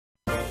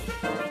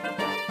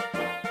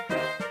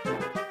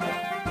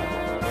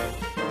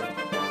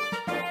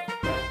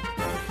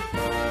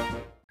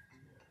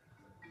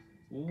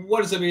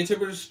What is up,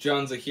 YouTubers?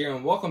 Johnza here,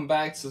 and welcome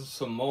back to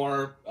some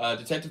more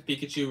Detective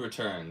Pikachu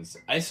Returns.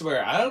 I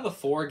swear, out of the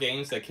 4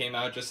 games that came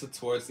out just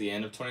towards the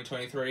end of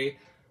 2023,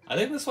 I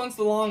think this one's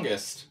the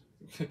longest.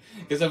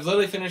 Because I've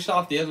literally finished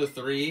off the other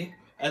 3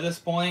 at this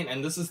point,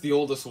 and this is the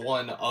oldest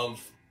one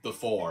of the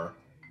 4.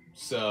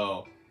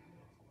 So,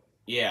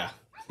 yeah.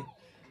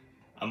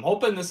 I'm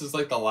hoping this is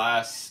like the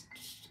last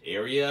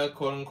area,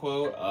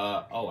 quote-unquote.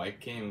 Oh, I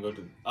can't even go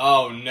to...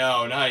 Oh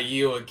no, not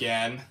you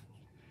again.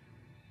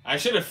 I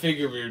should have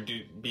figured we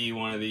would be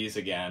one of these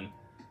again.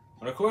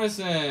 What a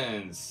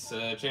coincidence!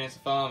 Chance to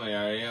follow me,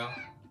 are you?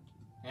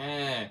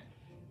 Eh.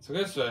 So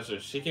good, Special.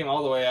 She came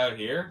all the way out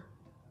here?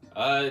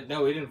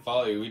 No, we didn't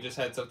follow you. We just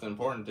had something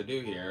important to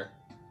do here.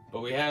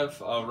 But we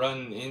have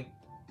run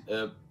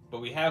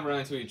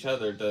into each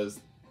other.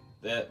 Does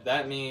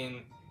that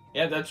mean?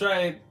 Yeah, that's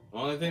right.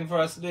 Only thing for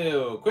us to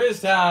do.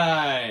 Quiz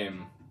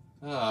time!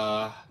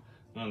 I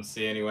don't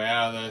see any way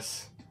out of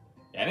this.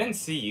 Yeah, I didn't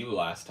see you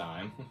last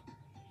time.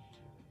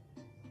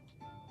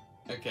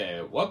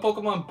 Okay, what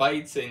Pokemon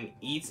bites and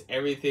eats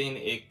everything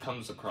it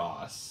comes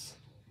across?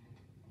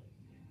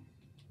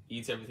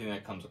 Eats everything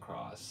that comes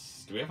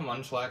across. Do we have a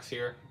Munchlax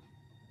here?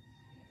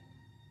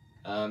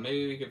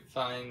 Maybe we could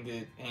find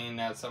it hanging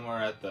out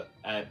somewhere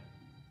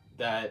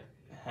that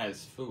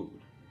has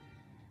food.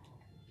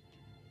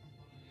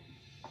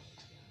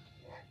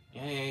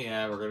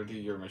 Yeah, we're gonna do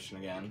your mission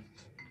again.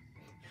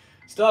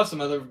 Still have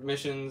some other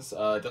missions,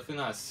 definitely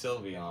not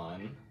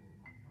Sylveon.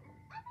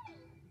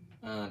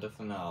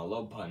 Definitely not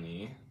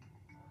Lopunny.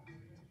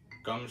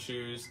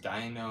 Gumshoes,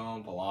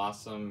 Dino,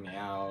 Blossom,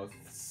 Meowth,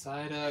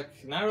 Psyduck.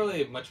 Not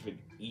really much of an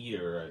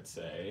eater, I'd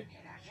say.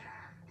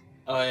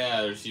 Oh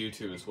yeah, there's you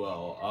two as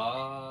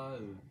well.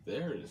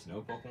 There is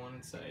no Pokemon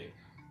in sight.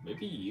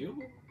 Maybe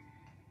you?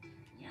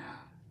 Yeah.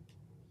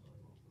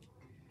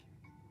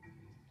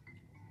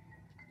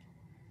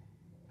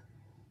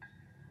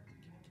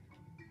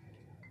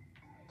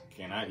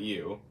 Okay, not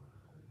you.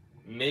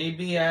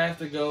 Maybe I have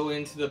to go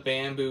into the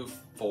bamboo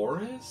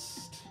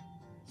forest?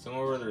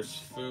 Somewhere where there's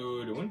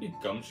food. It wouldn't be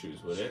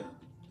Gumshoes, would it?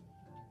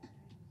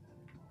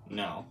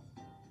 No.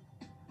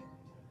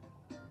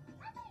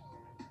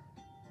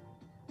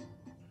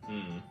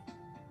 I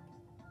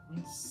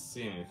don't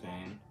see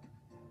anything.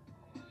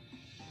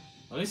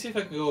 Let me see if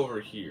I can go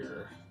over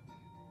here.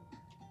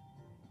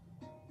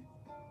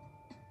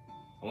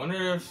 I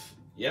wonder if...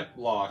 Yep,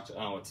 locked.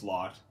 Oh, it's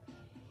locked.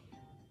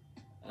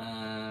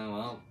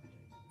 Well...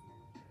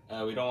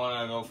 we don't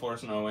want to go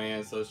forcing our way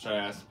in, so let's try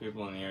asking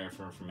people in the area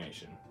for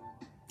information.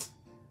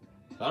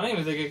 I don't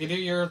even think I could do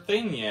your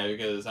thing yet,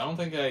 because I don't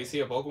think I see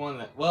a Pokemon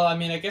that... Well, I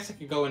mean, I guess I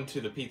could go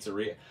into the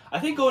pizzeria. I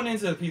think going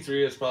into the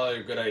pizzeria is probably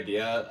a good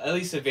idea. At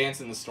least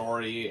advancing the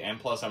story, and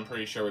plus I'm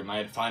pretty sure we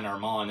might find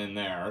Armand in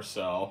there,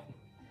 so...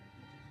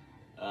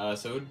 so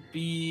it would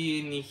be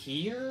in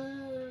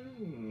here?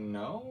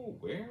 No?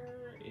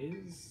 Where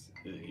is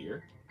it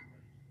here?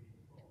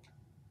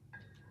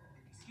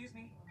 Excuse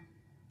me?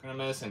 What kind of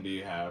medicine do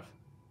you have?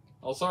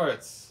 All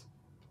sorts.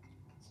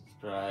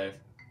 Subscribe.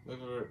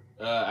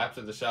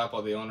 After the shop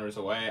while the owner is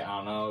away, I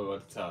don't know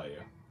what to tell you.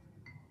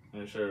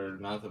 I'm sure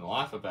nothing to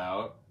laugh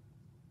about.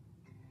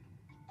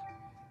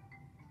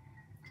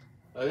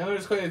 The owner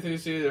is quite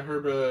enthusiastic to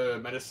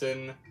herb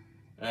medicine.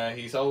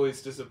 He's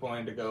always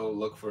disappointed to go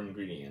look for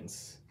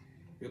ingredients.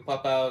 He'll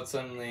pop out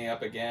suddenly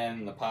up again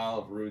in the pile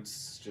of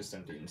roots, just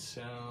emptying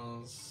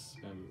shells.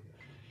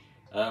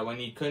 When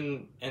he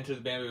couldn't enter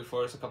the bamboo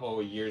forest a couple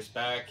of years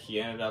back, he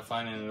ended up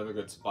finding another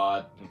good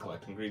spot and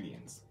collect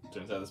ingredients.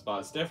 Turns out the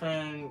spot's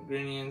different,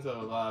 ingredients, blah,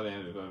 blah, blah,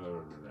 blah, blah,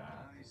 blah, blah.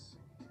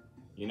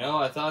 You know,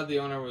 I thought the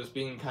owner was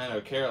being kind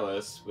of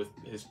careless with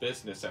his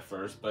business at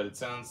first, but it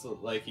sounds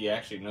like he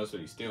actually knows what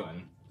he's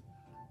doing.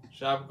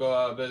 Shop go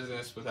out of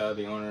business without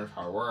the owner's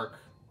hard work.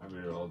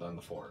 Maybe roll down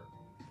the fort.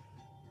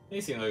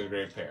 They seem like a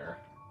great pair.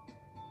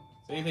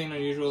 Is anything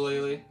unusual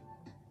lately?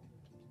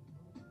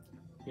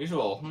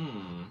 Usual,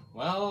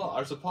 Well,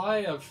 our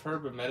supply of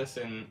herb and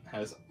medicine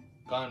has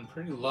gone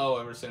pretty low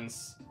ever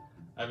since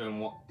I've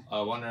been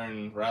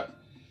wondering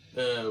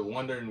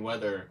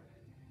whether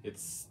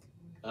it's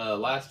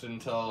lasted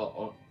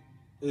until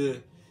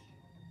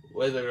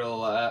whether it'll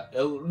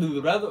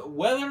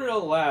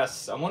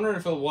last. I'm wondering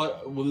if it'll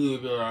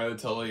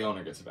until the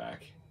owner gets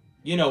back.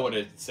 You know what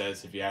it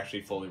says if you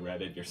actually fully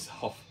read it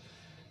yourself.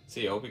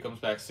 See, I hope he comes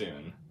back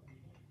soon.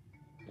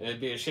 It'd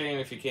be a shame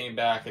if he came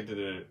back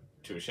to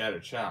a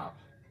shattered shop.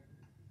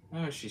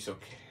 Oh, she's so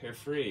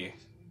carefree.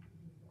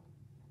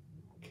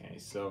 Okay,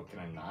 so can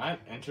I not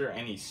enter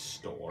any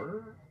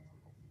store?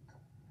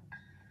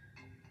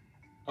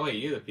 Oh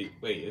wait,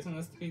 wait, isn't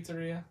this the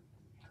pizzeria?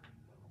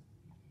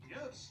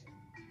 Yes.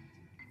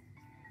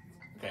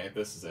 Okay,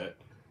 this is it.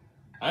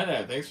 Hi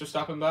there, thanks for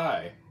stopping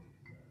by.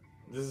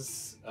 This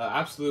is an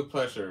absolute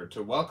pleasure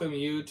to welcome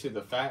you to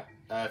the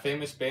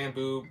famous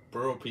Bamboo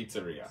Burrow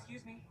Pizzeria.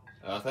 Excuse me?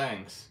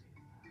 Thanks.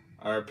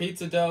 Our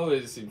pizza dough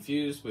is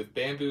infused with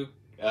bamboo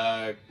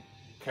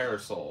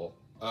carousel,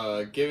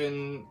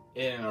 giving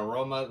it an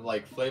aroma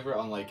like flavor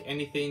unlike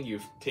anything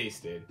you've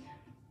tasted.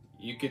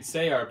 You could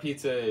say our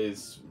pizza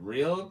is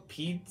real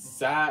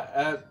pizzas.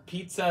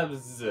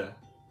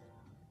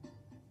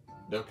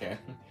 Okay.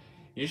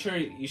 You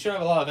sure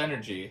have a lot of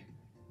energy.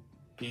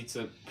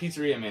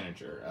 Pizzeria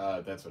manager.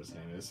 That's what his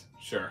name is.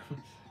 Sure.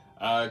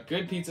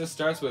 Good pizza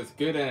starts with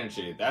good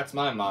energy. That's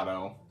my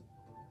motto.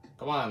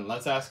 Come on,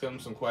 let's ask him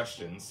some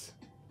questions.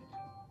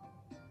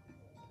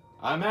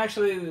 I'm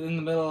actually in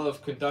the middle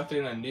of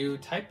conducting a new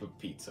type of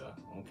pizza.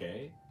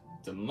 Okay.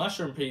 It's a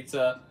mushroom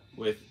pizza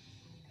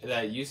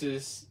that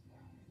uses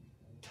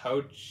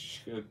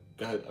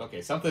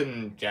okay,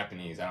 something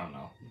Japanese, I don't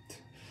know.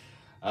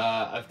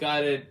 I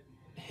got it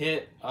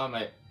hit on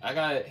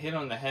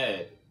the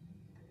head.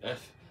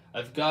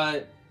 I've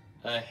got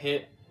a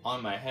hit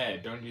on my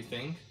head, don't you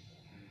think?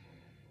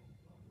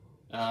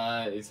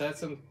 Is that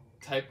some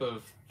type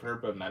of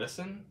herb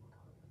medicine?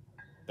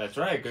 That's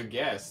right, good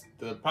guess.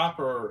 The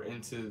proper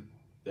into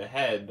the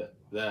head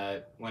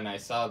that when I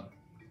saw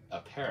a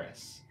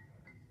Paris.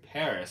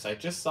 Paris? I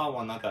just saw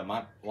one not that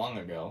long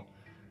ago.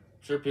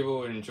 I'm sure people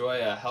would enjoy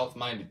a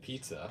health-minded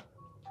pizza.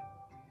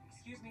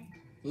 Excuse me?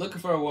 Looking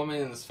for a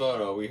woman in this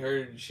photo. We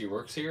heard she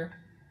works here?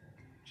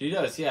 She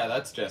does, yeah,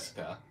 that's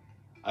Jessica.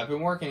 I've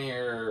been working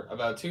here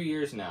about 2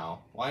 years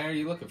now. Why are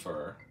you looking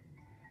for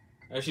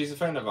her? She's a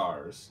friend of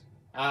ours.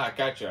 Ah,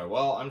 gotcha.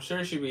 Well, I'm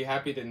sure she'd be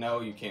happy to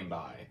know you came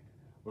by.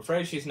 I'm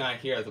afraid she's not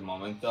here at the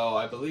moment, though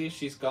I believe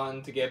she's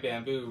gone to get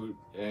bamboo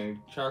and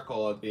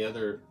charcoal at the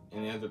other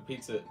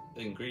pizza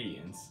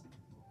ingredients.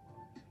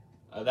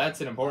 That's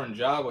an important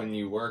job when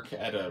you work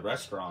at a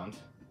restaurant.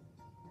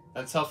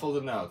 That's helpful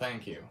to know,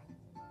 thank you.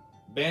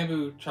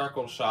 Bamboo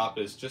charcoal shop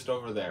is just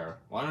over there.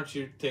 Why don't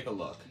you take a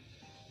look?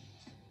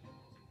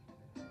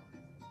 Yes.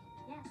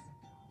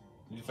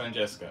 Did you find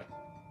Jessica?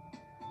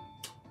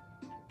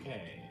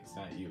 Okay, it's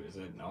not you, is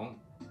it? No.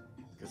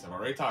 Because I've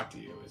already talked to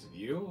you. Is it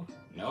you?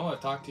 No, I've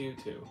talked to you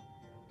too.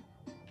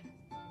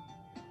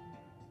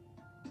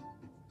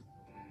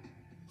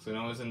 So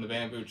no one's in the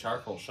bamboo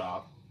charcoal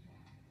shop.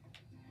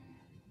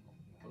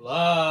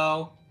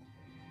 Hello?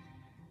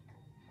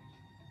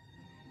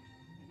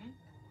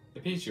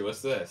 Hey Pichu,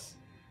 what's this?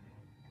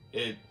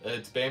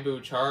 It's bamboo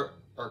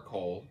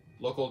charcoal.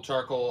 Local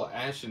charcoal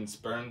ash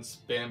burns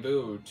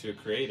bamboo to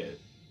create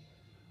it.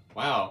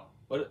 Wow,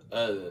 what?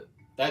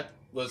 That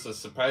was a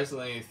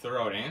surprisingly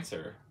thorough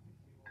answer.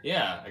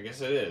 Yeah, I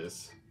guess it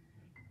is.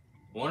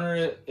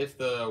 Wonder if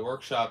the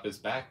workshop is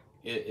back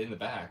in the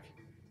back.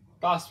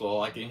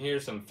 Possible. I can hear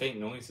some faint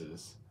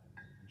noises.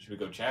 Should we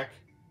go check?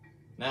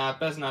 Nah,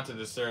 best not to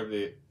disturb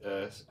the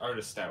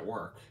artist at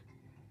work.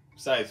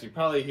 Besides, we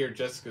probably hear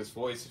Jessica's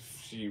voice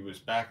if she was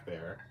back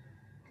there.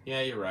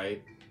 Yeah, you're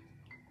right.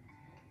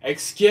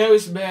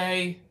 Excuse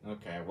me!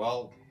 Okay,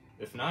 well,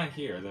 if not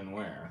here, then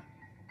where?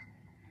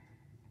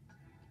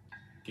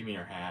 Give me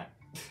your hat.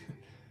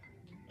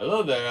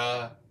 Hello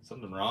there,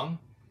 something wrong?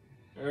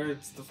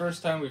 It's the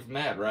first time we've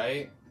met,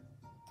 right?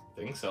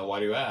 Think so, why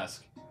do you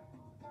ask?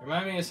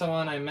 Remind me of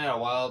someone I met a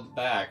while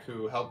back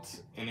who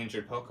helped an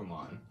injured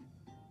Pokemon.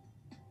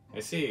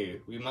 I see,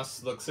 we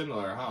must look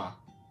similar, huh?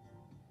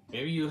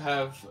 Maybe you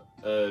have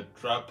a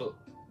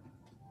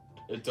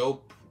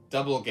dope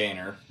double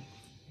gainer,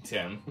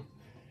 Tim.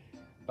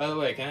 By the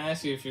way, can I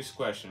ask you a few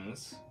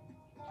questions?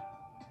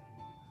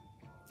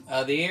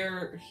 The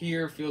air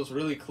here feels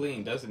really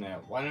clean, doesn't it?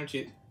 Why don't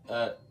you,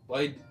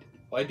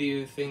 why do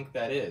you think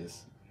that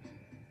is?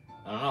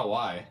 I don't know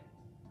why.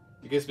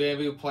 Because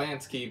bamboo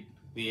plants keep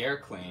the air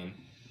clean.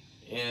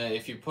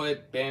 If you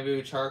put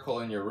bamboo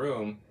charcoal in your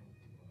room,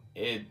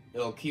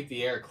 it'll keep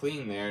the air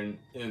clean there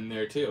in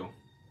there too.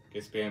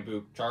 Because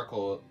bamboo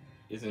charcoal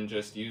isn't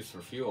just used for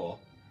fuel.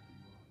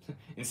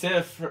 Instead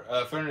of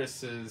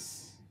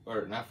furnaces,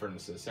 or not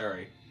furnaces,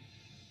 sorry.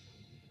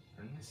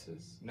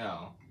 Furnaces?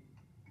 No.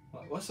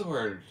 What's the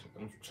word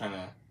I'm trying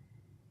to...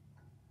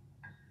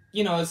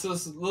 You know, it's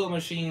those little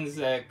machines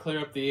that clear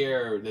up the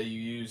air that you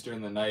use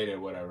during the night or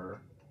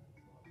whatever.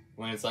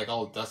 When it's like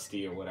all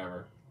dusty or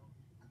whatever.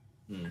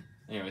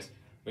 Anyways,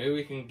 maybe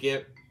we can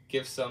give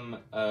some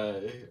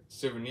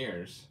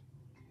souvenirs.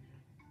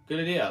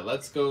 Good idea.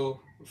 Let's go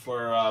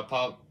for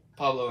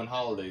Pablo and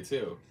Holiday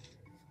too.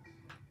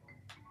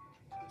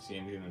 See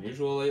anything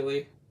unusual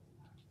lately?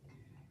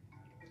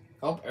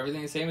 Oh,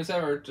 everything's the same as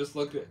ever. Just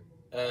look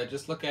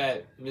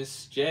at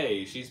Miss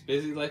J. She's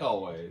busy like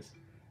always.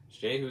 Miss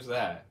J, who's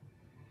that?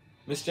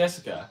 Miss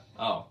Jessica.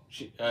 Oh,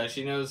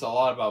 she knows a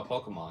lot about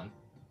Pokemon.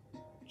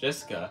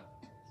 Jessica,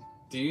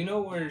 do you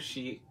know where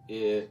she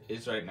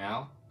is right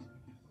now?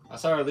 I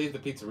saw her leave the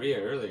pizzeria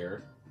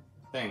earlier.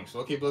 Thanks.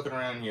 We'll keep looking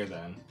around here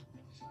then.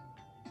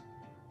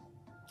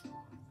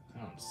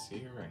 I don't see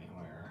her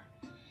anywhere.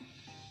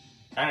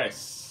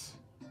 Paris.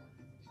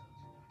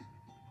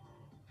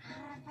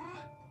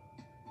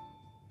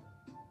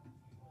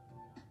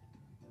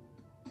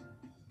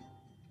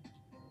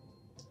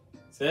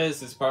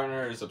 Says his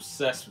partner is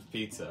obsessed with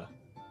pizza.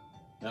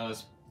 That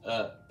must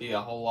be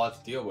a whole lot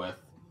to deal with.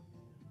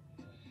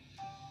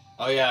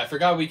 Oh yeah, I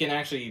forgot we can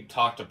actually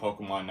talk to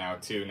Pokemon now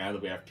too, now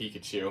that we have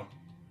Pikachu.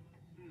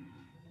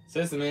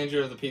 Says the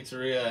manager of the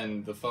pizzeria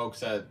and the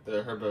folks at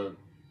the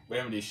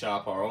remedy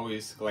shop are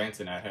always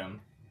glancing at him.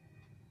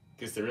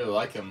 Guess they really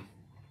like him.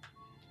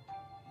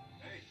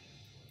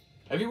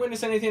 Have you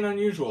witnessed anything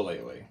unusual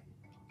lately?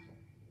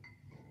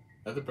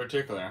 Nothing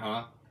particular,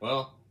 huh?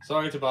 Well,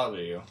 sorry to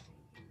bother you.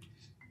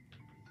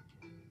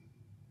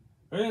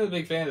 I'm really a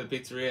big fan of the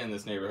pizzeria in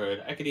this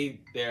neighborhood. I could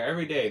eat there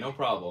every day, no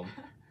problem.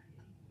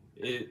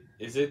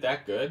 Is it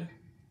that good?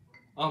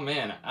 Oh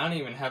man, I don't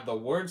even have the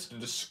words to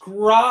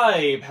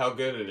describe how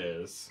good it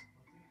is.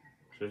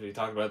 Should we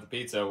talk about the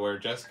pizza where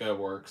Jessica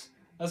works?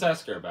 Let's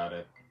ask her about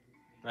it.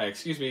 Right,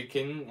 excuse me,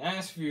 can I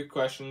ask a few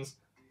questions?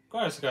 Of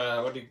course,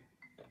 what do you...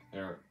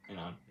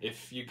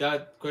 if you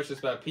got questions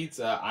about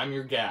pizza, I'm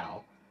your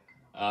gal.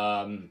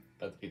 About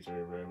the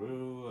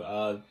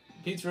pizzeria,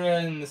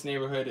 pizzeria in this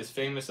neighborhood is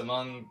famous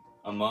among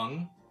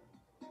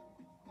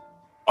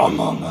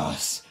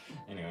us.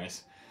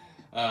 Anyways,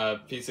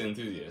 pizza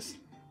enthusiast.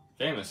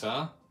 Famous,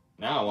 huh?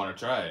 Now I want to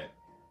try it.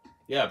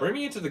 Yeah, bring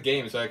me into the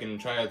game so I can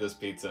try out this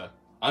pizza.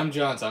 I'm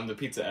Johnson, I'm the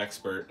pizza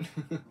expert.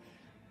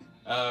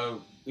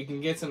 We can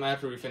get some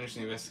after we finish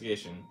the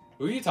investigation.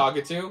 Who are you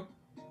talking to?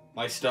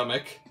 My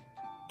stomach.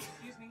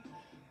 Excuse me.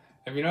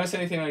 Have you noticed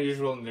anything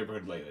unusual in the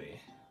neighborhood lately?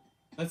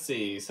 Let's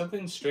see,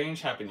 something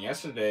strange happened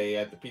yesterday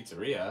at the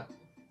pizzeria.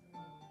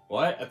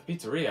 What? At the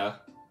pizzeria?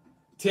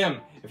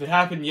 Tim, if it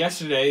happened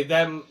yesterday,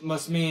 that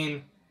must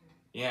mean...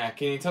 Yeah,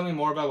 can you tell me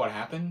more about what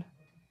happened?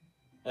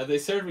 They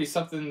served me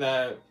something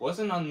that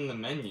wasn't on the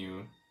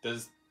menu.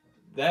 Does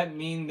that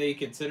mean they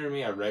consider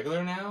me a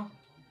regular now?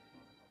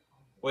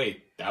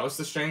 Wait, that was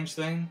the strange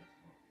thing?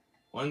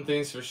 One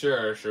thing's for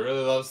sure, she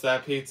really loves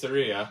that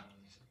pizzeria.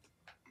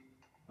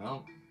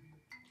 Well,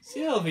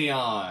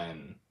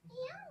 Sylveon!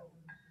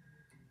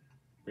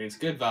 Brings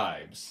good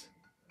vibes.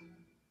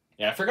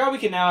 Yeah, I forgot we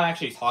can now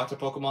actually talk to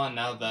Pokemon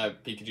now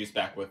that Pikachu's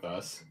back with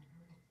us.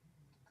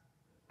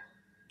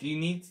 Do you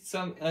need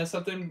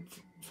something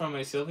from a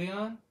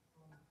Sylveon?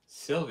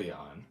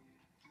 Sylveon?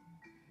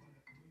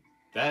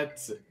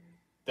 That's it.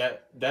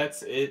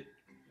 That's it,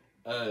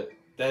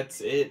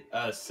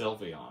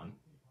 Sylveon.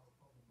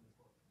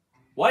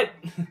 What?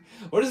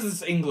 What is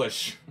this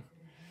English?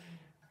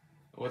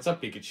 What's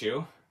up,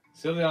 Pikachu?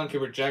 Sylveon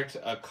can reject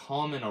a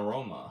common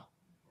aroma.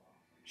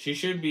 She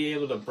should be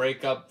able to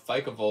break up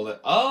Vikavolt.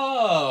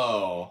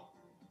 Oh!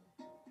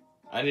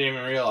 I didn't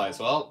even realize.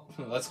 Well,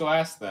 let's go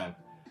ask then.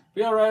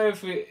 Be alright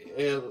if we,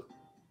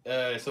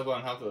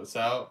 Sylveon help us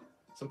out?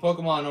 Some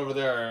Pokemon over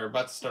there are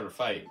about to start a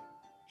fight.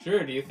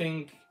 Sure, do you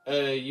think,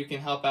 you can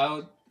help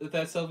out with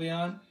that,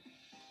 Sylveon?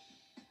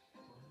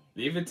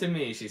 Leave it to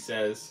me, she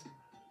says.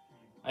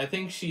 I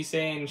think she's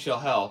saying she'll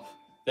help.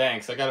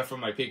 Thanks, I got it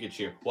from my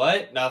Pikachu.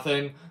 What?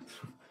 Nothing?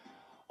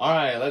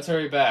 Alright, let's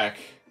hurry back.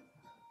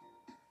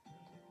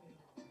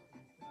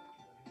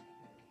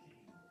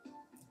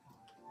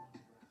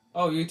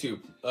 Oh,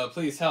 YouTube,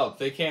 please help.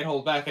 They can't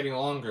hold back any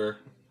longer.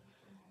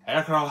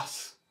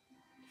 Heracross.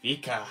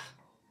 Vika.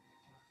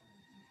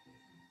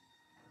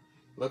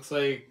 Looks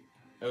like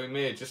we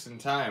made it just in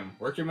time.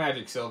 Work your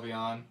magic,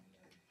 Sylveon.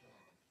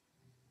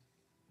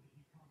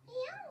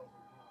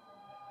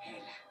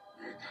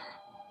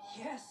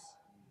 Yes.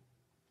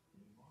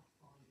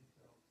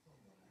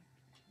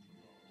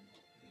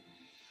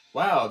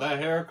 Wow, that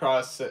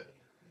Heracross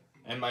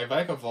and my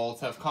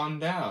Vikavolt have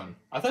calmed down.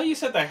 I thought you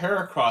said that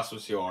Heracross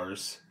was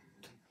yours.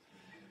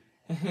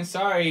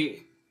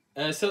 Sorry,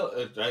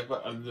 Sylveon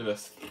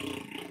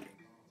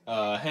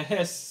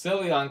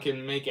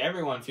can make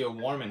everyone feel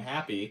warm and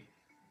happy.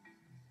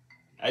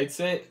 I'd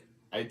say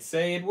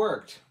it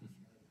worked.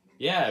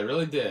 Yeah, it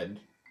really did.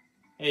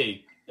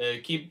 Hey,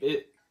 keep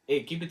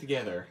it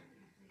together.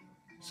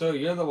 So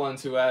you're the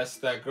ones who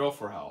asked that girl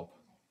for help.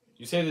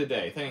 You saved the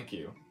day, thank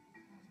you.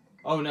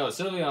 Oh no,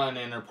 Sylveon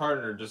and her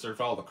partner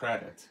deserve all the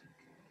credit.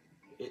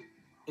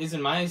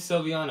 Isn't my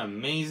Sylveon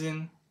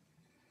amazing?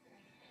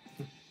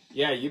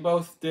 Yeah, you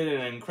both did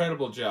an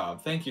incredible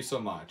job. Thank you so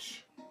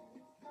much.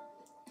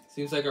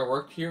 Seems like our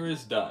work here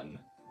is done.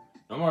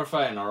 No more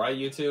fighting, alright,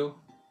 you two?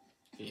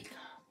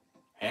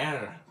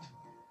 Hair.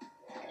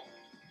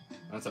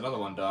 That's another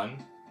one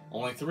done.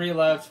 Only 3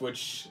 left,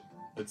 which...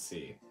 Let's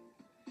see.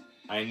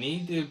 I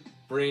need to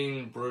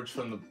bring Brooch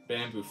from the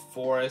bamboo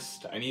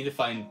forest. I need to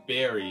find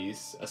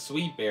berries. A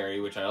sweet berry,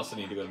 which I also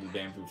need to go to the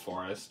bamboo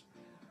forest.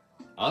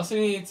 I also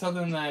need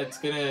something that's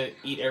gonna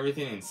eat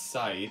everything in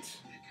sight.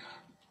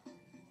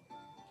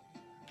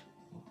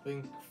 I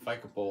think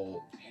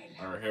Vikavolt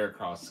or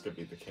Heracross could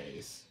be the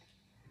case.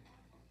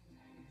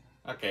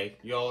 Okay,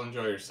 you all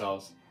enjoy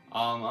yourselves.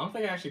 I don't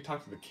think I actually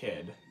talked to the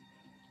kid.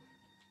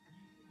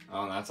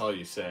 Oh, that's all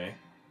you say.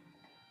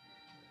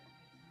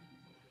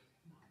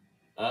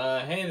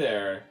 Hey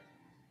there.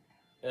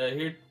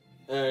 Here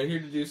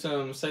to do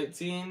some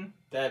sightseeing.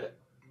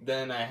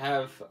 Then I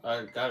have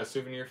got a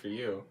souvenir for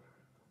you.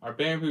 Our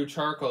bamboo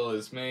charcoal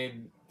is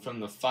made from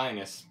the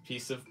finest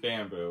piece of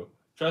bamboo.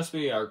 Trust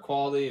me, our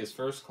quality is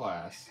first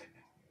class.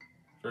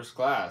 First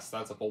class?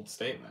 That's a bold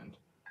statement.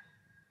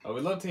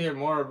 We'd love to hear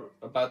more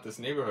about this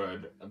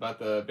neighborhood, about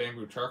the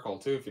bamboo charcoal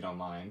too, if you don't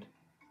mind.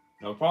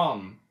 No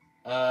problem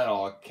at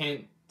all.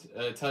 Can't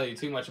tell you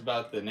too much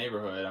about the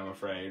neighborhood, I'm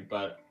afraid,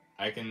 but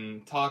I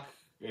can talk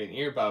in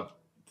ear about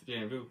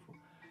bamboo.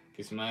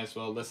 Guess you might as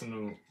well listen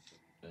to.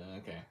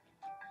 Okay.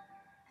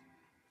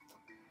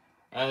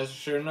 As you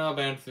sure know,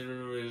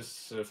 bamboo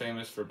is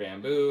famous for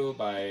bamboo.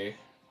 By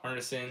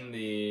harnessing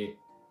the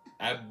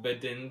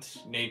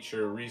abundant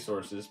nature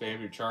resources,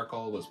 bamboo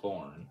charcoal was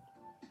born.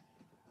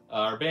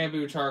 Our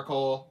bamboo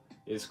charcoal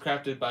is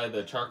crafted by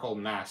the charcoal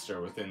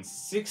master within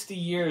 60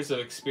 years of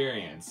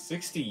experience.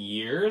 60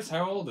 years?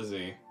 How old is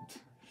he?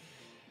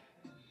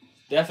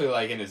 Definitely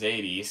like in his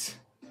 80s.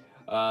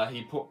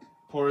 He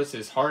pours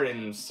his heart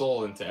and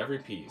soul into every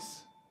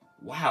piece.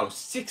 Wow,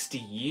 60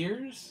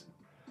 years?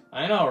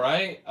 I know,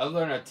 right? I've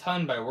learned a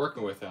ton by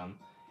working with him.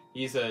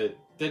 He's a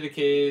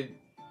dedicated...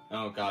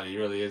 Oh god, he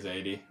really is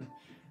 80.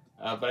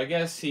 But I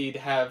guess he'd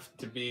have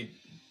to be...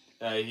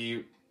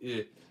 I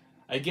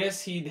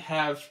guess he'd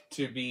have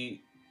to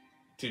be...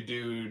 to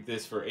do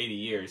this for 80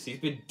 years. He's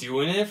been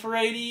doing it for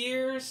 80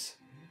 years?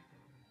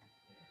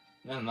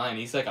 Never mind,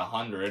 he's like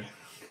 100.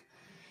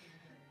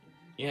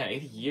 Yeah,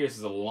 80 years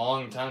is a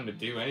long time to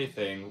do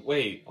anything.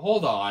 Wait,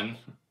 hold on.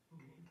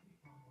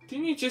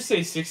 Didn't you just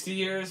say 60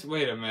 years?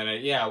 Wait a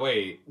minute. Yeah,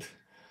 wait.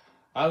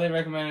 Highly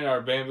recommended our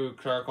bamboo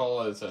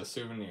charcoal as a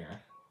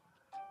souvenir.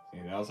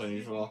 Anything else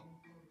unusual?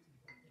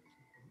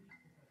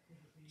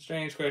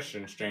 Strange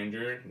question,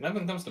 stranger.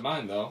 Nothing comes to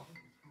mind, though.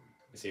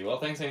 You see, well,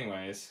 thanks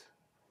anyways.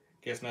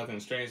 Guess nothing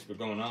strange has been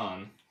going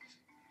on.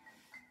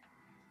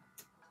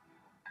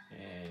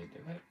 And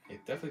I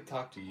definitely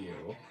talked to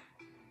you.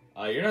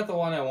 You're not the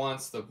one that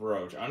wants the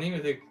brooch. I don't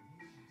even think...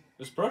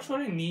 Was brooch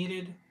what I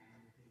needed?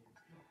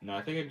 No,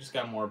 I think I just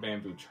got more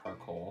bamboo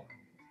charcoal.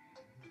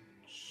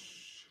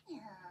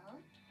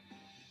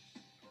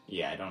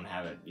 Yeah, I don't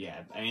have it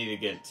yet. I need to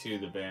get to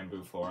the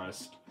bamboo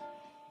forest.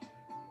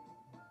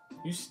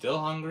 You still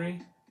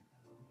hungry?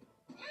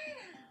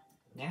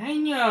 I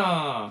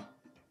know!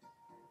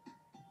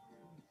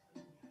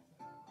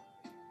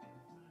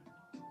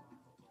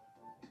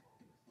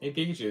 Hey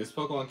Pikachu, this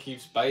Pokemon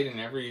keeps biting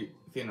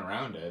everything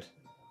around it.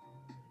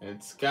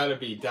 It's gotta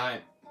be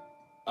dying.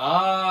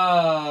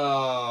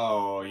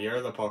 Oh,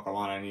 you're the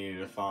Pokemon I needed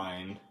to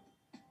find.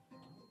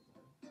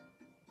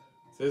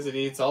 It says it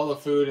eats all the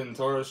food in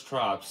Toro's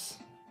crops.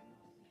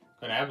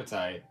 Good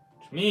appetite.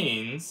 Which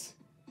means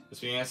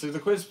this we answered the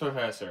quiz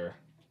professor.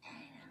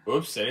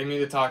 Oops, I didn't mean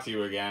to talk to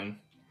you again.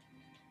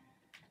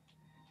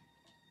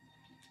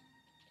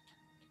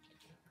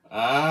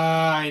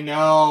 I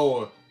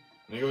know!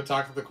 Let me go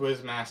talk to the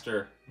quiz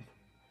master.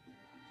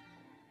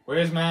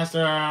 Quiz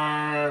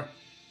master!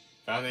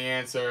 Found the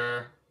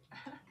answer.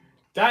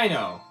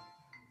 Dino!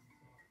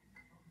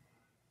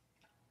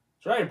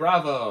 That's right,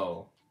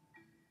 bravo!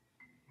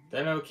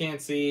 Dino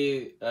can't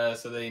see,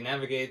 so they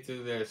navigate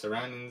through their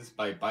surroundings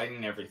by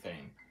biting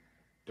everything.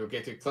 Don't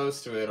get too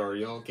close to it or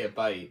you'll get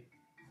bite.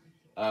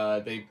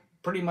 They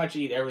pretty much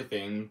eat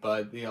everything,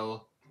 but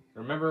they'll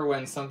remember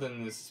when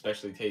something is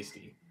especially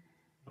tasty.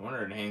 I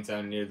wonder it hangs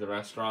out near the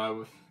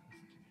restaurant.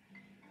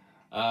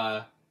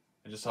 I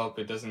just hope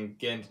it doesn't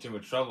get into too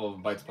much trouble if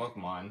it bites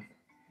Pokemon.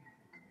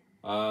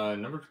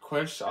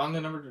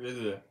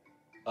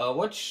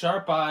 What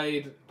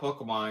sharp-eyed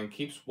Pokemon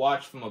keeps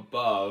watch from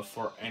above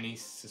for any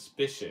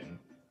suspicion?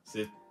 Is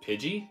it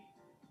Pidgey?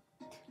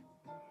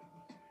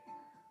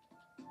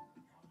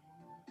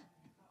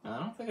 I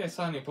don't think I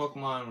saw any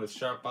Pokemon with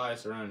sharp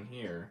eyes around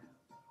here.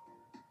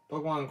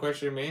 Pokemon in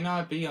question may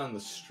not be on the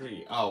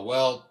street. Oh,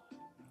 well,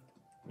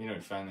 you know, we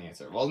found the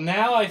answer. Well,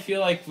 now I feel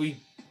like we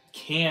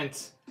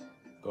can't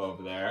go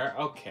over there.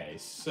 Okay,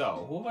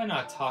 so, who have I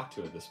not talked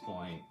to at this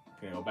point?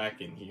 Can I go back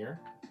in here?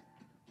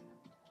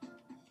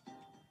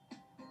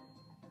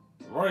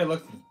 I've already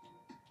looked.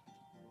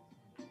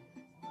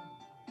 I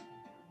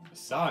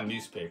saw a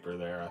newspaper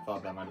there. I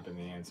thought that might have been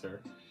the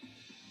answer.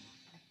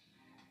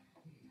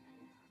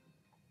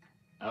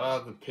 How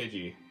about the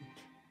Pidgey?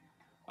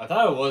 I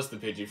thought it was the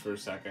Pidgey for a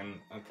second.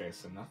 Okay,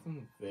 so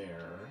nothing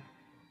there.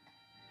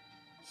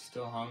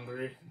 Still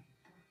hungry.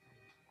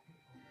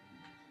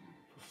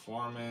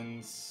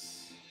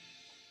 Performance.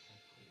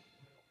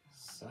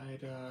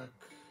 Psyduck.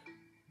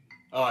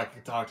 Oh, I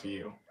can talk to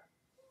you.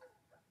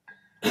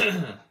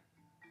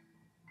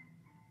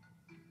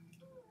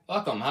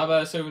 Welcome. How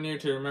about a souvenir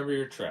to remember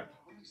your trip?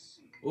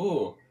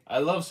 Ooh, I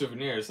love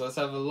souvenirs. Let's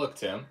have a look,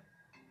 Tim.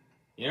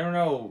 You never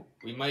know,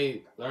 we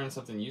might learn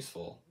something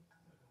useful.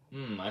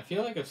 I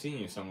feel like I've seen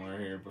you somewhere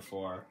here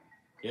before.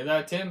 Hear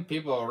that, Tim?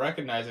 People are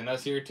recognizing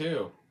us here,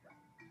 too.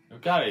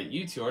 I've got it.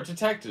 You two are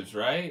detectives,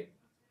 right?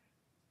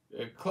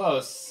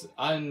 Close.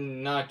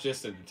 I'm not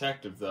just a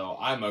detective, though.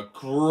 I'm a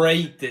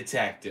great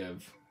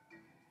detective.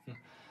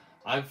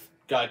 I've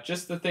got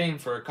just the thing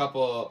for a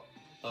couple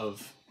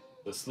of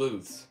the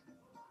sleuths.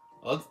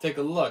 Let's take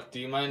a look. Do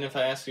you mind if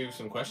I ask you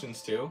some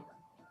questions, too?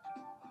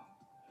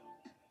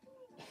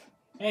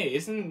 Hey,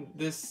 isn't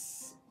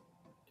this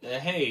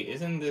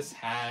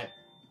hat...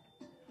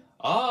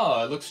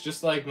 Oh, it looks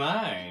just like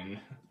mine.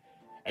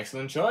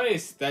 Excellent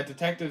choice. That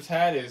detective's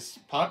hat is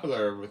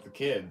popular with the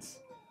kids.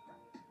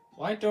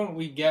 Why don't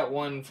we get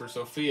one for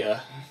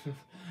Sophia?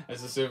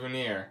 as a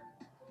souvenir.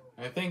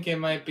 I think it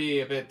might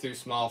be a bit too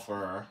small for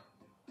her.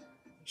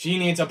 She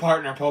needs a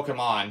partner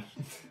Pokemon.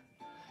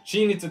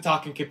 She needs a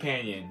talking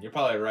companion. You're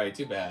probably right.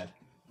 Too bad.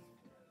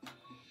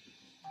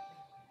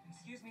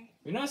 Excuse me.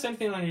 You noticed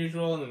anything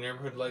unusual in the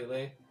neighborhood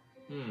lately?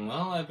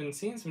 Well, I've been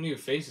seeing some new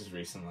faces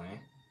recently.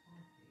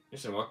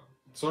 Interesting, what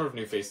sort of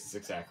new faces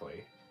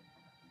exactly?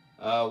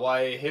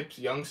 Why, hip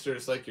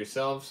youngsters like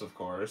yourselves, of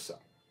course.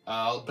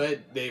 I'll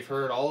bet they've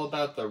heard all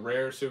about the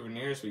rare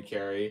souvenirs we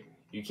carry.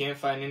 You can't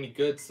find any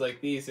goods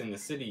like these in the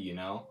city, you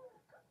know.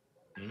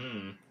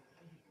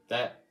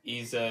 That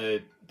he's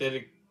a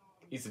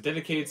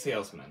dedicated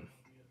salesman.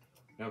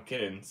 No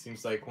kidding.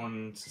 Seems like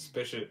one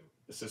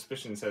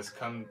suspicions has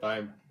come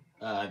by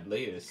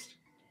latest.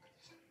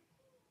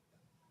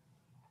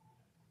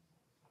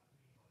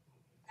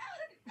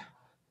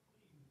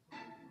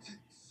 Did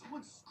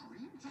someone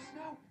scream just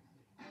now?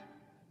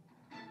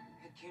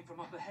 It came from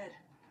up ahead.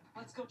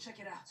 Let's go check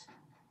it out.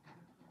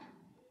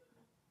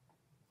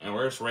 And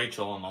where's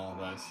Rachel in all of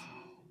this?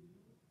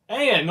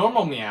 Hey, a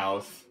normal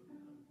Meowth.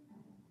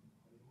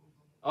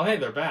 Oh, hey,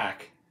 they're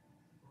back.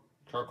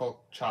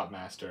 Charcoal Chop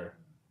Master.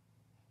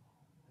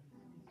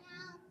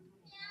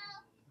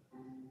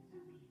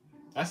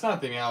 That's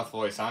not the Meowth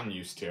voice I'm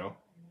used to.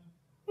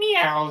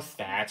 Meowth,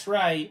 that's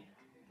right.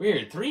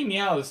 Weird, 3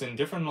 Meowths in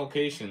different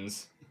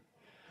locations.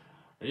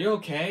 Are you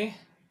okay?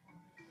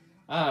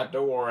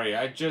 Don't worry,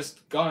 I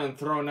just got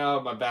thrown out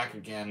of my back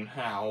again.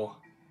 Ow.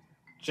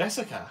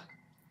 Jessica.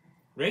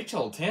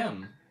 Rachel,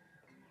 Tim.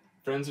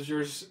 Friends of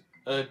yours,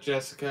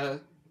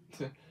 Jessica?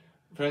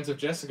 Friends of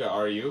Jessica,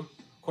 are you?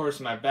 Of course,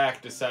 my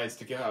back decides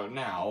to give out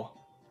now.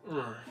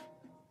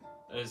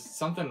 Is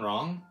something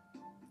wrong?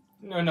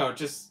 No,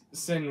 just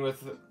sin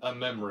with a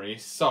memory.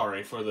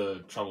 Sorry for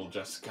the trouble,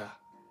 Jessica.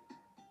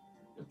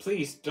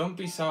 Please, don't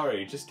be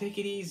sorry. Just take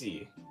it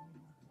easy.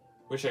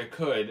 Wish I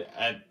could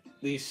at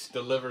least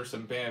deliver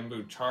some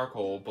bamboo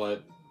charcoal,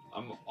 but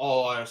I'm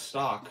all out of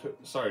stock.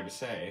 Sorry to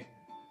say.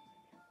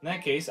 In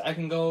that case, I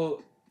can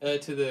go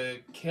to the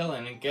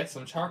kiln and get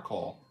some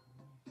charcoal.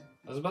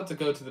 I was about to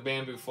go to the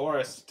bamboo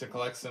forest to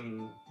collect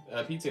some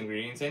pizza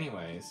ingredients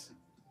anyways.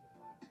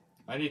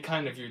 Mighty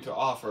kind of you to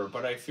offer,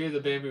 but I fear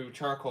the bamboo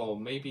charcoal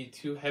may be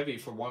too heavy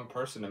for one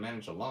person to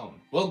manage alone.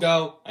 We'll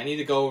go. I need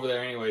to go over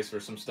there anyways for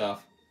some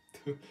stuff.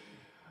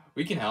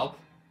 We can help.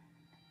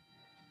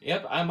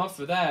 Yep, I'm up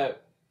for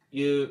that.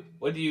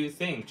 What do you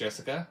think,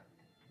 Jessica?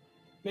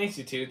 Thanks,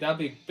 you two. That'll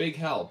be big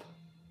help.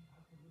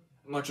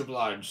 Much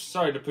obliged.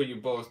 Sorry to put you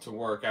both to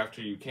work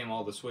after you came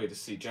all this way to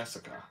see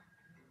Jessica.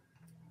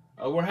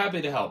 We're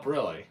happy to help,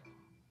 really.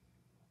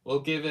 We'll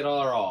give it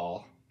our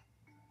all.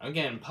 I'm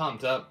getting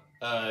pumped up,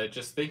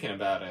 just thinking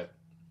about it.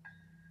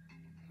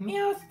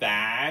 Meowth,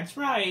 that's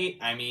right.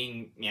 I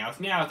mean,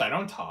 Meowth, I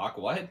don't talk,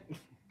 what?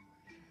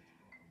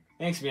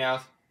 Thanks,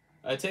 Meowth.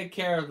 Take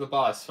care of the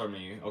boss for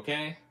me,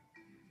 okay?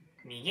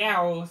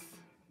 Meowth.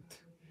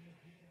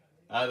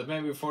 The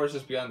bamboo forest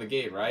is beyond the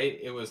gate, right?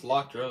 It was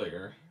locked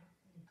earlier.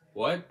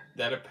 What?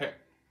 That apprentice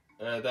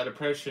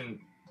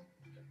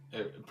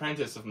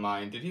of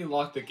mine, did he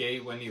lock the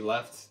gate when he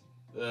left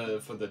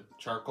for the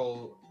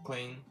charcoal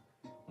clean?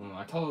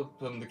 I told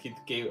him to keep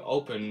the gate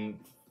open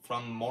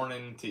from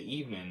morning to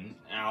evening.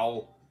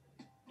 Ow.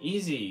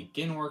 Easy.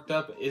 Getting worked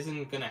up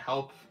isn't gonna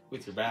help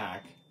with your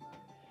back.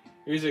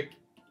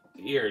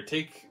 Here,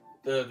 take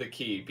the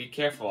key. Be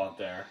careful out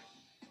there.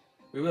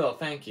 We will,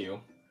 thank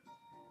you.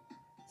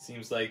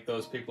 Seems like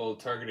those people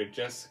targeted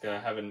Jessica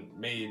haven't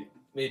made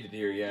it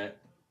here yet.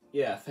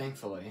 Yeah,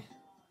 thankfully.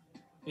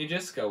 Hey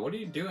Jessica, what are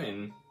you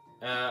doing?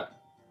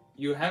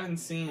 You haven't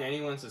seen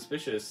anyone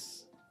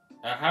suspicious.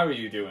 How are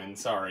you doing?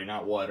 Sorry,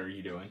 not what are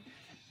you doing.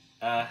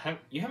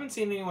 You haven't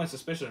seen anyone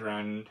suspicious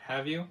around,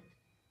 have you?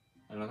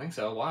 I don't think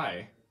so.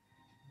 Why?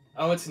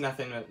 Oh, it's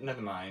nothing.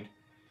 Never mind.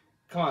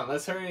 Come on,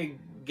 let's hurry and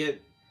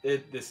get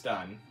this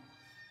done.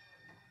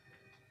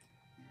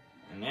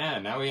 And yeah,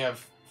 now we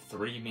have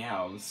 3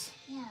 Meowths.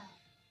 Yeah.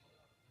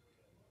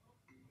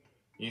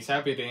 He's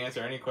happy to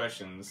answer any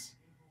questions.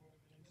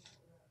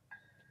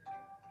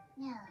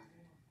 Yeah.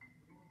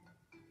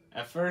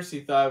 At first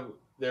he thought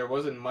there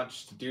wasn't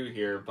much to do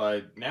here,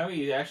 but now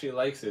he actually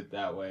likes it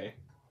that way.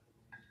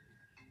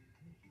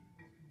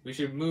 We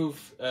should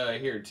move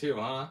here too,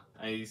 huh?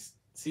 I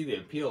see the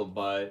appeal,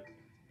 but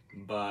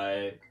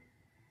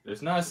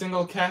there's not a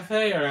single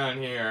cafe around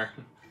here.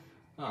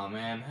 Oh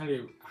man,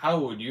 how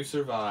would you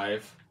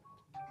survive?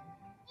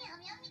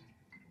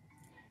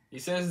 He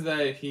says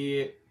that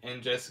he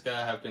and Jessica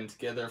have been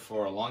together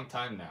for a long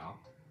time now.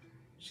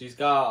 She's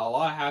got a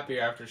lot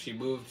happier after she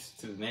moved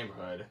to the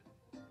neighborhood.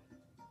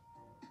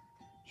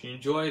 She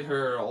enjoyed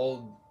her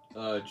old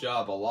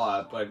job a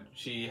lot, but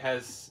she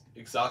has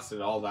exhausted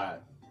all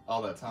that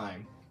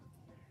time.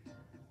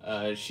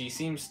 She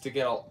seems to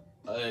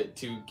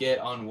get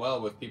on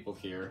well with people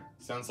here.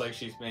 Sounds like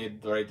she's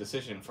made the right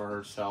decision for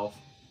herself.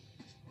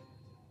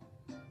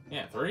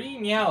 Yeah, 3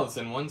 Meowths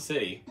in one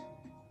city.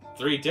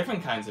 3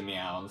 different kinds of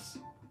Meowths.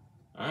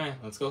 Alright,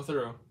 let's go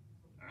through.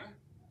 Huh?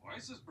 Why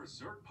is this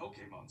berserk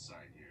Pokemon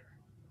sign here?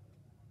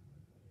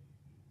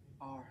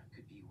 R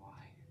could be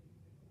why.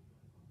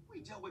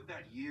 We dealt with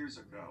that years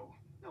ago.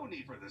 No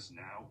need for this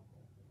now.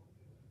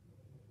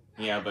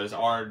 Yeah, but it's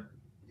R.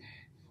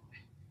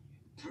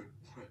 You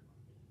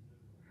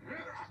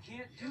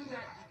can't do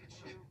that,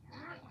 Pikachu.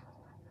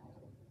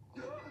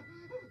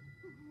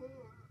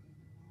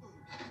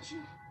 Pikachu!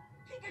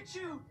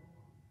 Pikachu!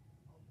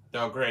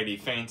 Oh, great, he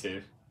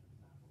fainted.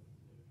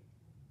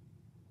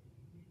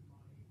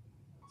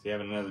 Is he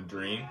having another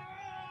dream?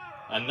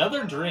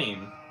 Another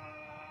dream?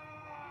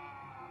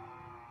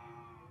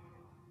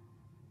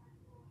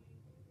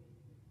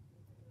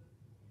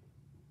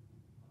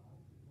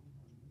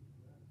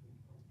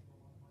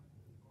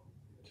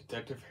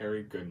 Detective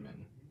Harry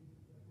Goodman.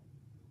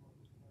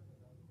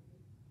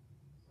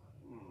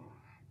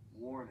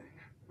 Warning.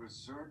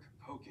 Berserk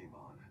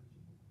Pokemon.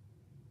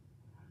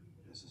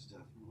 This is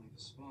definitely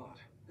the spot.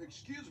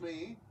 Excuse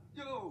me.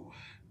 Yo!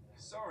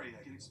 Sorry,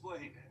 I can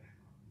explain.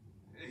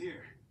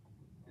 Here.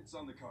 It's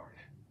on the card.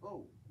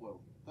 Oh, well,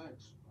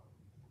 thanks.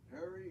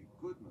 Harry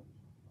Goodman.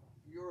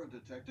 You're a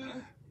detective? Huh?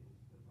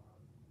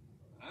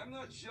 I'm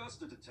not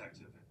just a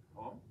detective.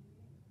 Huh?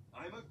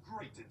 I'm a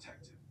great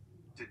detective.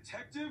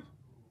 Detective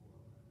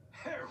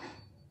Harry.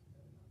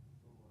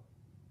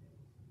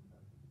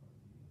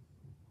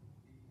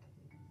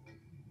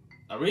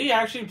 Are we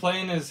actually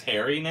playing as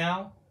Harry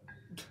now?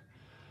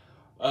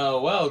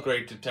 Well,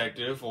 great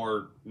detective,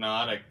 or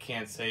not, I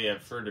can't say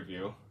I've heard of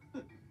you.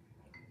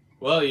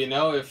 Well, you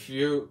know, if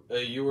you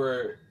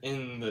were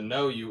in the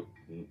know, you...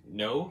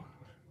 No?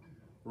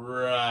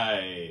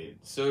 Right.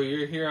 So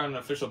you're here on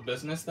official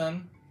business,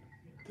 then?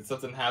 Did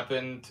something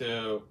happen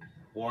to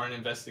warrant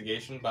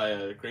investigation by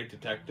a great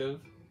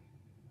detective?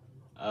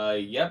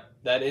 Yep,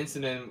 that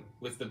incident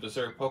with the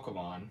Berserk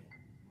Pokemon.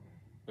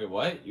 Wait,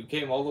 what? You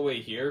came all the way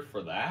here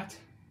for that?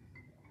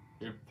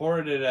 You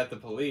reported it at the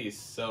police,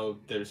 so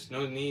there's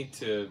no need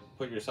to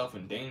put yourself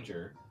in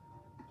danger.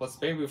 Plus,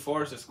 Bamboo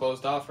Forest is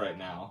closed off right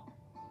now.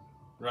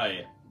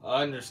 Right,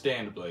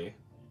 understandably.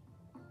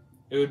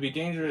 It would be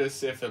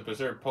dangerous if a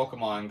Berserk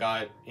Pokemon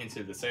got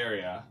into this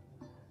area.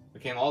 We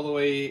came all the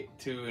way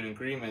to an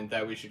agreement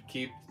that we should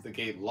keep the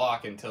gate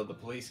locked until the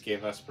police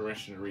gave us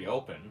permission to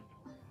reopen.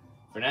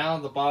 For now,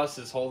 the boss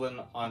is holding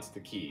onto the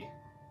key.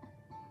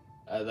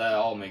 That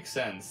all makes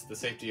sense. The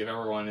safety of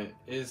everyone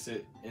is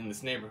in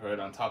this neighborhood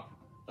on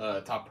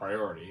top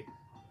priority.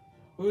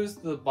 Who is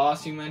the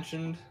boss you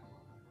mentioned?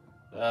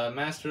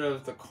 Master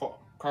of the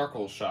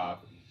Carkle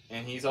shop,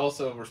 and he's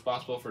also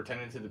responsible for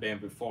tending to the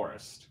Bamboo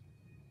Forest.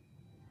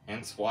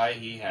 Hence why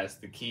he has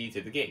the key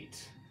to the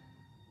gate.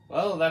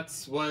 Well,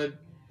 that's what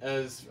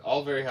is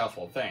all very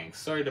helpful.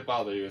 Thanks. Sorry to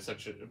bother you at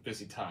such a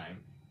busy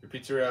time. Your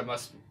pizzeria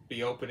must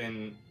be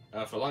opening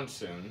for lunch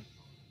soon.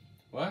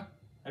 What?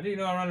 How do you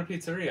know I run a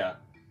pizzeria?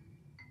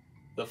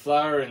 The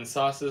flour and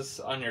sauces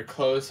on your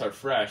clothes are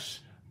fresh,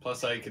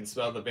 plus I can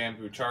smell the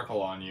bamboo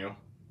charcoal on you.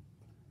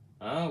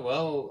 Oh,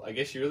 well, I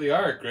guess you really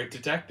are a great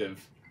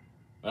detective.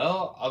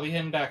 Well, I'll be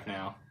heading back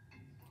now.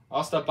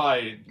 I'll stop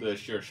by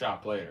your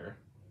shop later.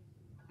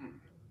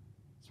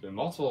 There's been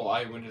multiple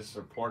eyewitness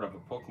report of a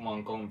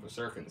Pokemon going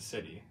berserk in the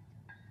city.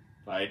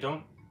 But I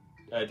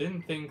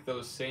didn't think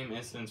those same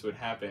incidents would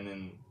happen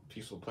in a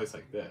peaceful place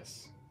like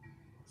this.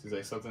 Seems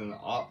like something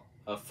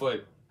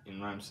afoot in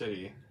Rhyme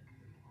City.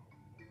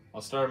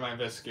 I'll start my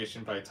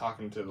investigation by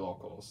talking to the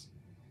locals.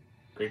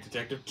 Great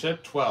Detective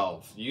Tip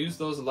 12. Use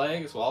those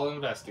legs while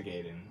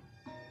investigating.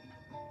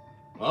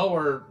 Well,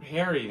 we're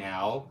Harry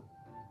now.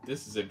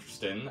 This is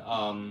interesting.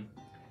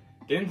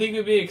 Didn't think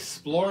we'd be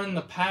exploring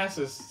the past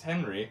as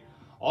Henry.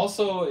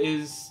 Also,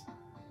 is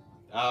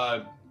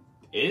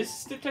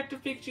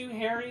Detective Pikachu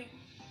Harry?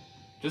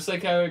 Just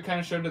like how it kind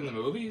of showed in the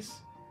movies?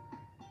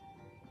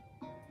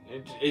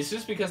 It's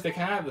just because they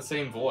kind of have the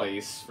same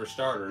voice, for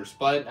starters.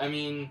 But, I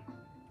mean,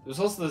 there's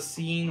also the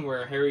scene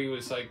where Harry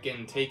was, like,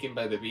 getting taken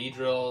by the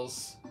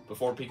Beedrills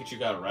before Pikachu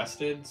got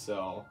arrested,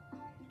 so...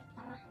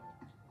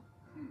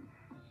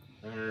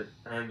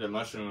 I heard that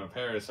mushroom and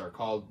Paris are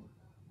called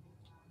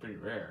pretty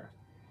rare.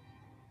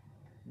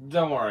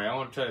 Don't worry, I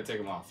won't try to take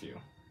them off you.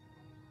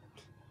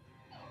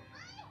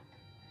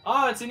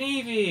 Oh, it's an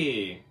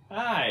Eevee!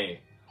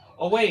 Hi!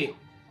 Oh, wait.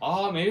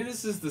 Oh, maybe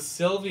this is the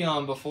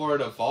Sylveon before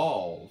it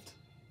evolved.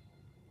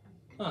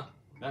 Huh,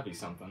 that'd be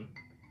something.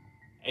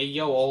 Hey,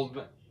 yo, old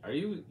man. Are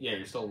you? Yeah,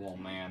 you're still an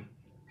old man.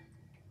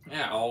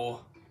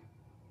 Ow.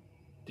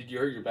 Did you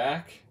hurt your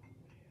back?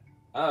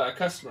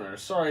 Customer,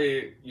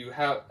 sorry you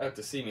have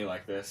to see me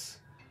like this.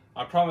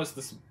 I promise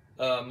this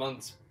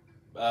month's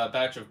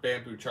batch of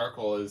bamboo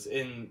charcoal is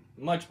in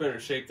much better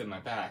shape than my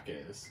back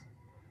is.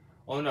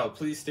 Oh no,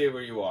 please stay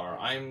where you are.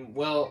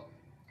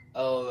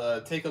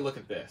 I'll take a look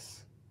at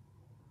this.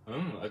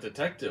 A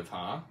detective,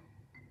 huh?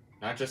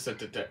 Not just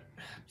a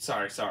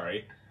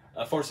Sorry.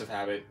 A force of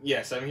habit.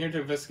 Yes, I'm here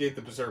to investigate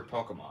the berserk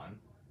Pokemon.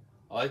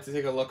 I'd like to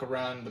take a look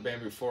around the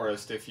bamboo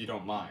forest if you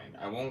don't mind.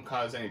 I won't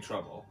cause any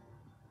trouble.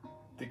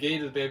 The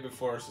gate of the bamboo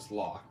forest is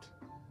locked.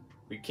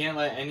 We can't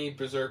let any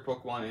berserk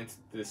Pokemon into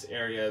this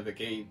area. The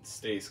gate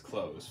stays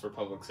closed for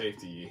public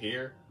safety, you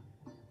hear?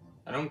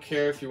 I don't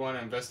care if you want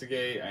to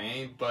investigate, I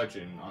ain't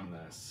budging on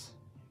this.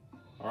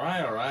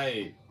 Alright,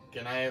 alright.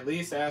 Can I at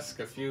least ask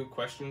a few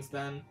questions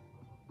then?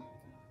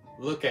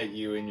 Look at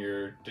you in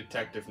your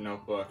detective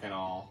notebook and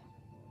all.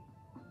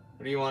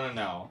 What do you want to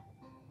know?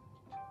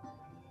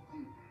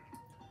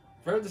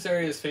 I've heard this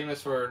area is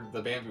famous for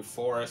the bamboo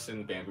forest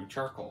and bamboo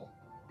charcoal.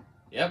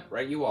 Yep,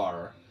 right you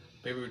are.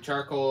 Bamboo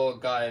charcoal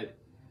got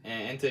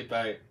an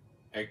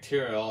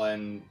antibacterial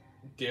and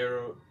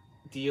deodorant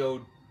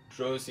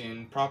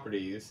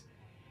properties.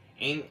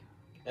 Ain't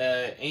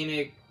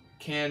it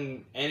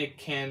can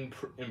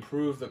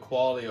improve the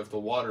quality of the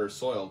water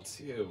soil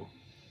too.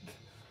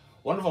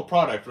 Wonderful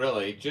product,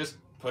 really. Just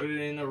put it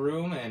in a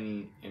room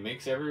and it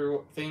makes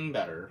everything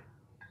better.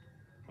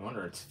 No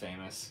wonder it's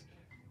famous.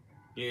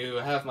 You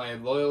have my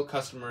loyal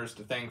customers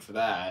to thank for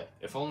that.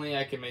 If only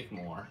I could make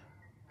more.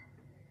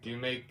 Do you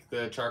make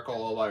the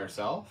charcoal all by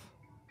yourself?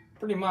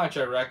 Pretty much,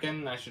 I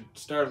reckon. I should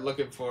start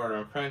looking for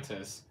an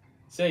apprentice.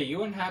 Say, you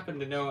wouldn't happen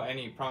to know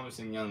any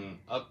promising young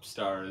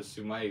upstarts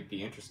who might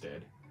be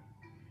interested?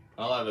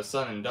 I'll have a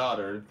son and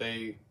daughter.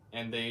 They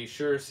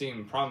sure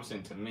seem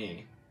promising to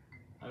me.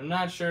 I'm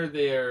not sure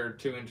they are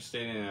too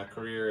interested in a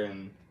career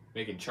in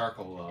making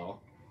charcoal, though.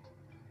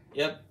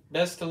 Yep,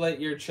 best to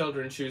let your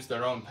children choose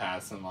their own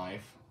paths in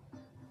life.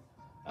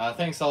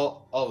 Thanks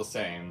all the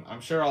same.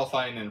 I'm sure I'll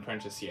find an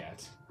apprentice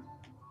yet.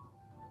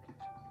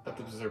 But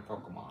the Berserk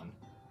Pokemon.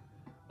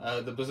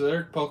 The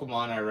Berserk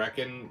Pokemon, I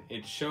reckon,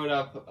 it showed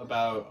up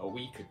about a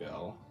week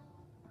ago.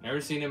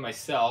 Never seen it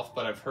myself,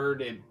 but I've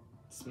heard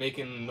it's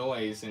making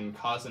noise and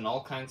causing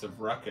all kinds of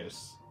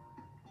ruckus.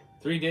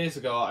 3 days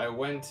ago, I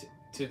went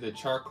to the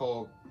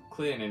charcoal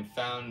clean and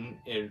found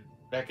it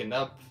beckoned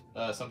up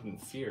something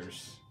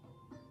fierce.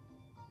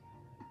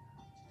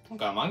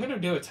 Okay, I'm gonna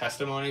do a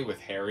testimony with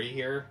Harry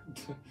here.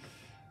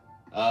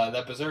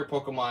 That Berserk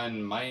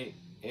Pokemon might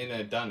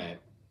have done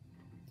it.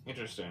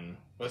 Interesting.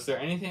 Was there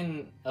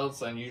anything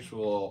else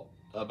unusual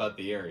about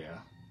the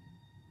area?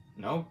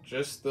 Nope,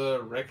 just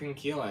the wreck and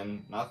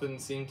Keelan. Nothing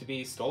seemed to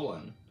be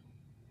stolen.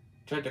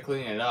 Tried to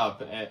clean it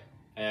up,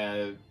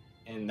 and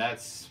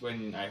that's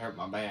when I hurt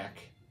my back.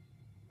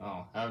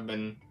 Oh, haven't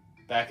been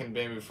back in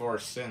Baby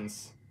Forest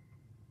since.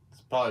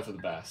 It's probably for the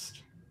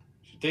best.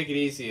 Should take it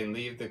easy and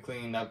leave the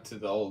cleaning up to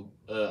the old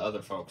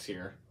other folks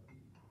here.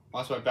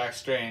 Once my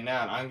back's straightened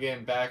out, I'm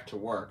getting back to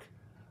work.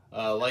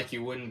 Like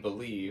you wouldn't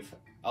believe.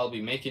 I'll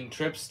be making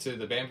trips to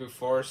the bamboo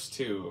forest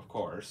too, of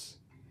course.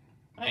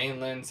 I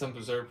ain't letting some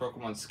Berserk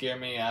Pokemon scare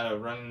me out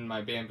of running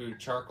my bamboo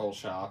charcoal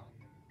shop.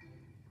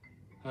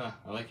 Huh,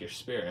 I like your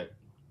spirit.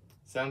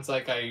 Sounds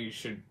like I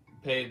should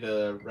pay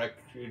the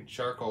wrecked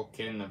charcoal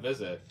kin a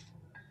visit.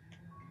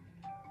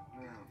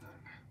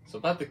 So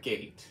about the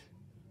gate.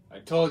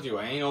 I told you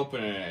I ain't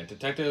opening it,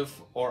 detective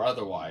or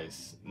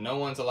otherwise. No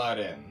one's allowed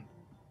in.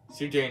 It's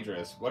too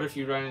dangerous. What if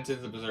you run into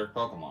the Berserk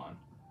Pokemon?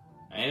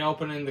 I ain't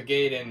opening the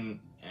gate and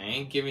I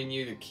ain't giving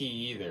you the key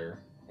either.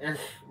 Urgh,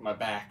 my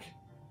back.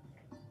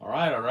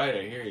 Alright,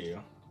 I hear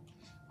you.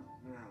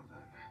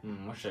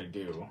 What should I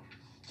do?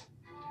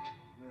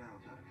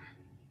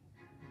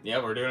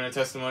 Yeah, we're doing a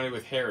testimony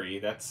with Harry.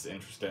 That's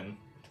interesting.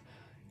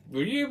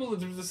 Were you able to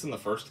do this in the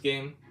first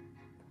game?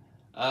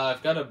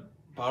 I've got to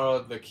borrow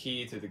the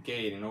key to the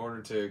gate in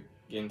order to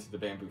get into the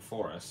bamboo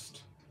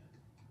forest.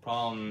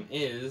 Problem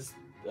is,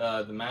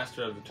 the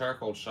master of the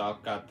charcoal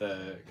shop got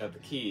the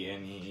key,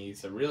 and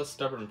he's a real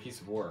stubborn piece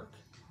of work.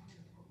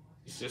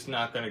 He's just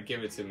not going to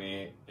give it to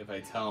me if I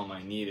tell him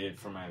I need it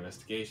for my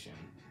investigation.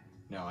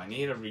 No, I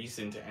need a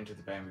reason to enter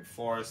the bamboo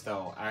forest that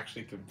will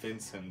actually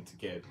convince him to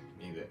get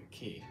me the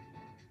key.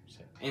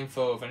 So,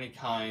 info of any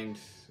kind.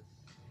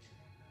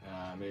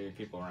 Maybe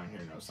people around here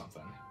know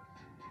something.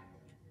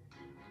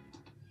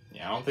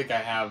 Yeah, I don't think I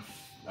have...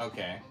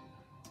 Okay.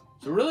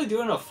 So we're really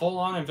doing a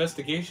full-on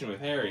investigation with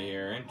Harry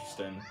here.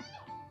 Interesting.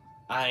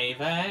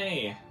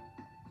 Ivy!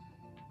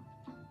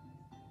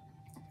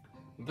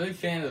 I'm a big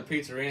fan of the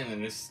pizzeria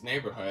in this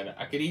neighborhood.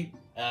 I could eat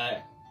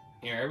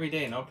here every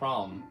day, no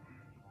problem.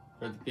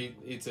 The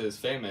pizza is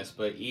famous,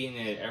 but eating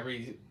it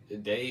every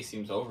day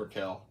seems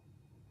overkill.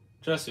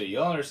 Trust me,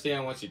 you'll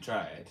understand once you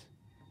try it.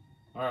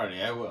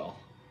 Alrighty, I will.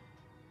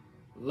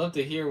 Love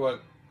to hear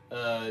what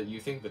you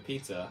think of the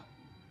pizza.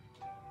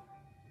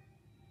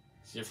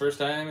 It's your first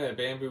time at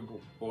Bamboo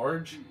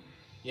Gorge?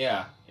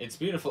 Yeah, it's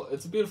beautiful.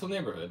 It's a beautiful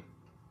neighborhood.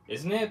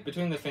 Isn't it?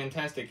 Between the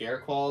fantastic air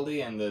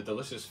quality and the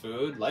delicious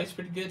food, life's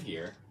pretty good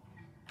here.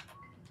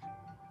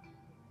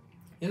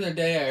 The other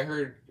day I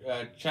heard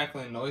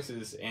cackling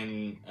noises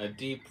and a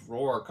deep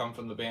roar come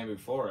from the bamboo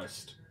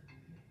forest.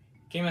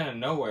 It came out of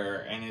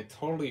nowhere and it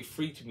totally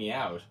freaked me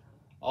out.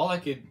 All I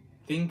could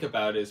think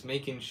about is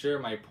making sure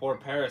my poor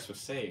Paris was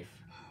safe.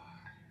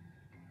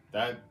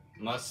 That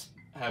must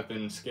have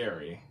been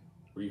scary.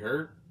 Were you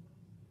hurt?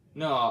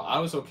 No, I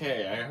was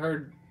okay. I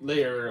heard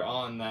later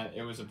on that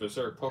it was a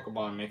Berserk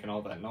Pokemon making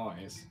all that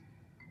noise.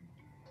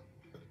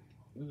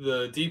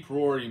 The deep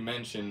roar you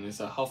mentioned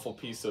is a helpful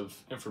piece of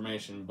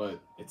information,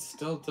 but it's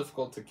still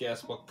difficult to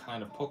guess what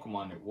kind of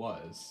Pokemon it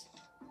was.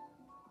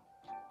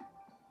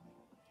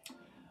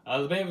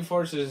 The Bambi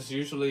Forest is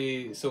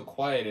usually so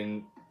quiet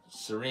and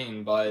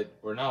serene, but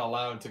we're not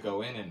allowed to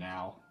go in it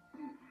now.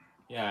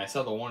 Yeah, I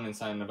saw the warning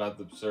sign about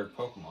the berserk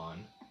Pokemon.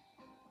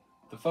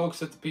 The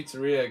folks at the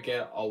pizzeria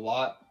get a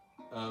lot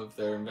of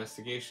their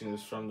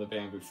investigations from the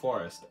Bamboo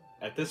Forest.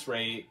 At this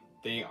rate,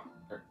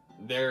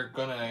 they're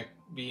gonna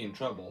be in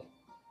trouble.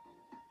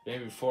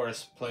 Bamboo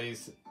Forest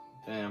plays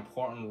an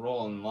important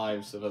role in the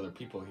lives of other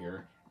people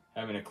here.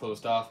 Having it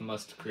closed off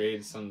must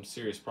create some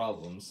serious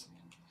problems.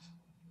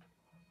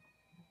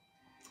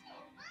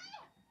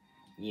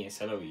 Yes,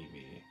 hello,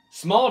 Evie.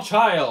 Small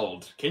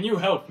child, can you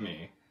help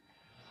me?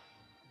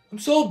 I'm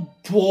so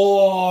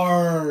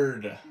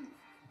bored.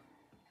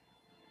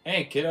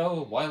 Hey,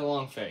 kiddo, why the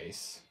long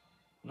face?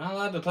 I'm not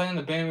allowed to play in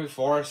the Bamboo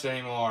Forest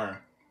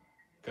anymore.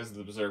 Because of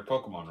the berserk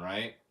Pokemon,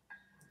 right?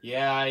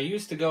 Yeah, I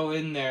used to go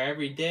in there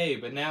every day,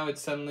 but now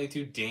it's suddenly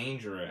too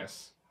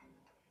dangerous.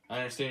 I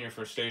understand your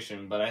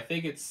frustration, but I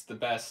think it's the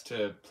best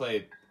to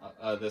play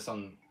this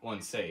on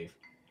one save.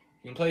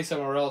 You can play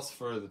somewhere else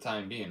for the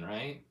time being,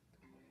 right?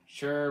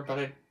 Sure,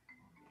 but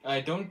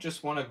I don't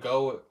just want to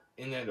go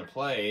in there to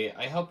play.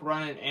 I help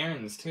run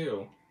errands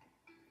too.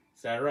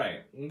 Is that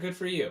right? Good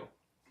for you.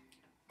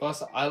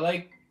 Plus, I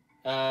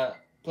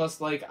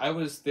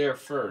was there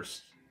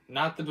first.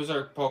 Not the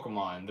berserk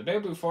Pokemon. The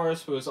Bamboo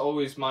Forest was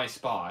always my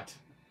spot.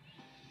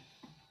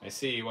 I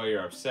see why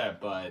you're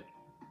upset, but...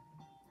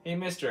 Hey,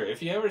 mister,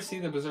 if you ever see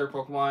the berserk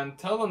Pokemon,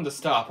 tell them to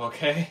stop,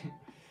 okay?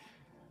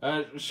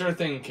 Sure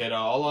thing, kiddo.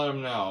 I'll let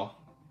them know.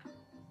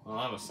 Well,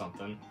 that was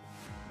something.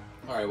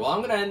 Alright, well,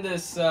 I'm gonna end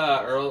this,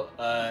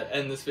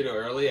 end this video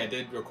early. I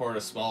did record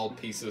a small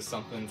piece of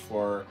something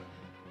for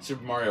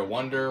Super Mario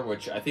Wonder,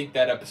 which I think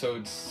that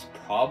episode's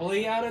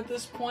probably out at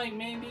this point,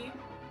 maybe?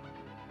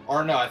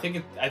 Or no, I think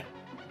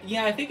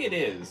it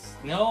is.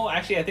 No,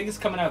 actually, I think it's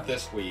coming out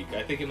this week.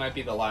 I think it might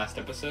be the last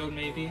episode,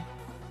 maybe.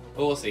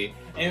 But we'll see.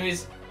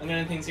 Anyways, I'm gonna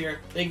end things here.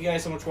 Thank you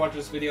guys so much for watching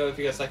this video. If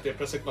you guys liked it,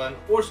 press the like button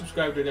or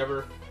subscribe to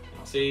whatever. And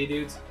I'll see you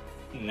dudes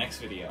in the next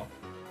video.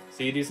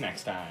 See you dudes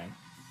next time.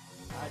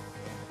 God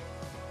damn.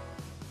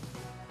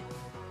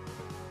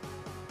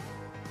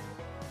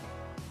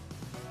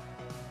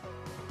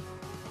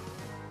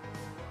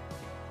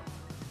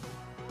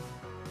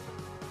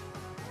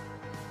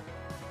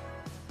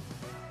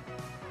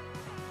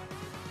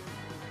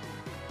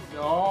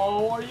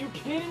 No, are you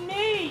kidding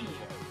me?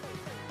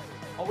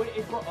 Oh wait,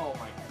 it broke. Oh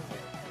my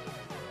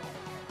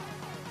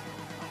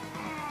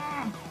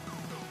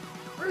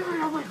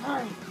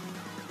god.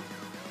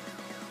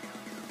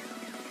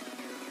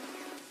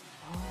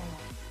 Oh,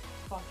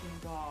 fucking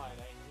god.